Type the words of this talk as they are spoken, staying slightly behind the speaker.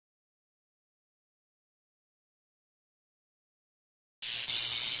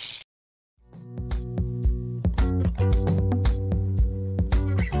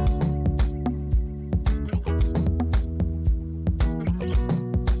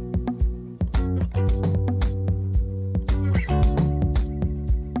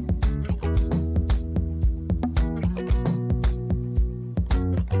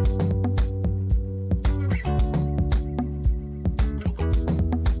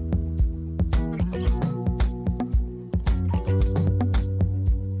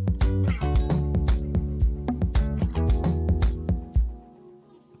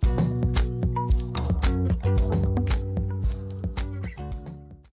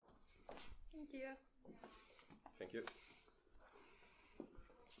Thank you.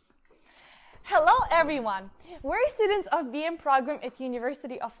 Hello everyone! We're students of BM program at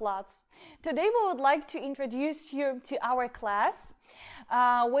University of Lodz. Today we would like to introduce you to our class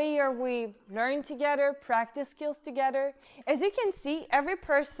where we learn together, practice skills together. As you can see, every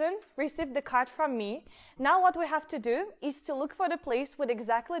person received the card from me. Now what we have to do is to look for the place with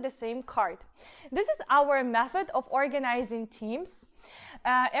exactly the same card. This is our method of organizing teams.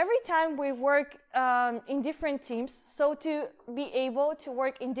 Every time we work in different teams, so to be able to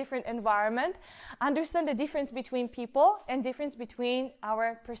work in different environment, understand the difference between people and difference between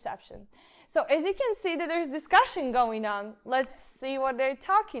our perception. So as you can see that there's discussion going on. Let's see what they're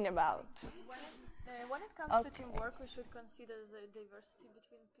talking about. When it comes to teamwork, we should consider the diversity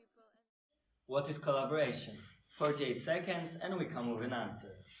between people. What is collaboration? 48 seconds and we come with an answer.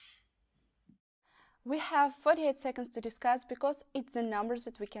 We have 48 seconds to discuss because it's the numbers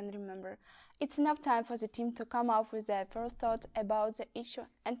that we can remember. It's enough time for the team to come up with their first thought about the issue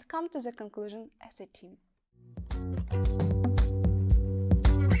and come to the conclusion as a team.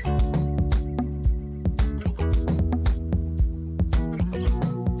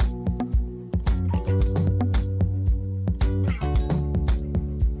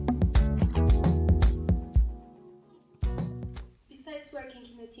 Besides working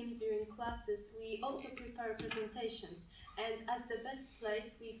in a team during classes, we also prepare presentations, and as the best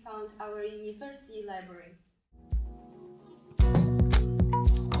place we found our university library.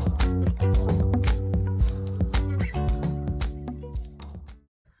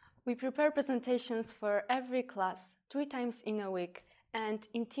 We prepare presentations for every class 3 times in a week, and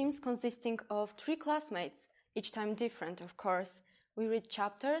in teams consisting of 3 classmates, each time different, of course. We read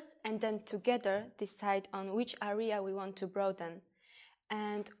chapters and then together decide on which area we want to broaden.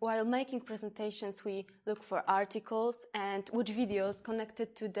 And while making presentations, we look for articles and watch videos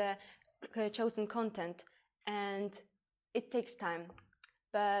connected to the chosen content. And it takes time,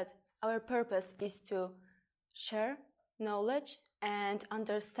 but our purpose is to share knowledge and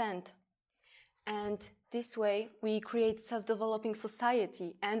understand. And this way we create self-developing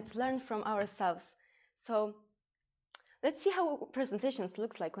society and learn from ourselves. So let's see how presentations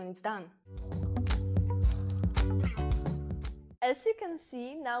looks like when it's done. As you can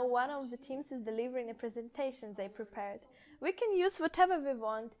see, now one of the teams is delivering a presentation they prepared. We can use whatever we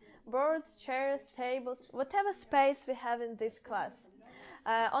want, boards, chairs, tables, whatever space we have in this class.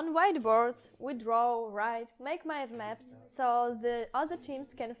 On whiteboards, we draw, write, make mind maps, so the other teams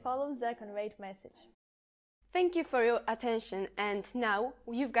can follow the conveyed message. Thank you for your attention, and now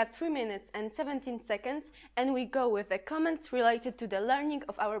you've got 3 minutes and 17 seconds and we go with the comments related to the learning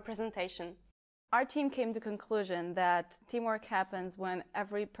of our presentation. Our team came to the conclusion that teamwork happens when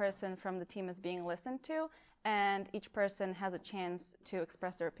every person from the team is being listened to and each person has a chance to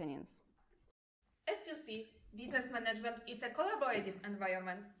express their opinions. As you see, business management is a collaborative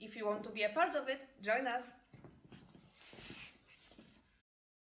environment. If you want to be a part of it, join us.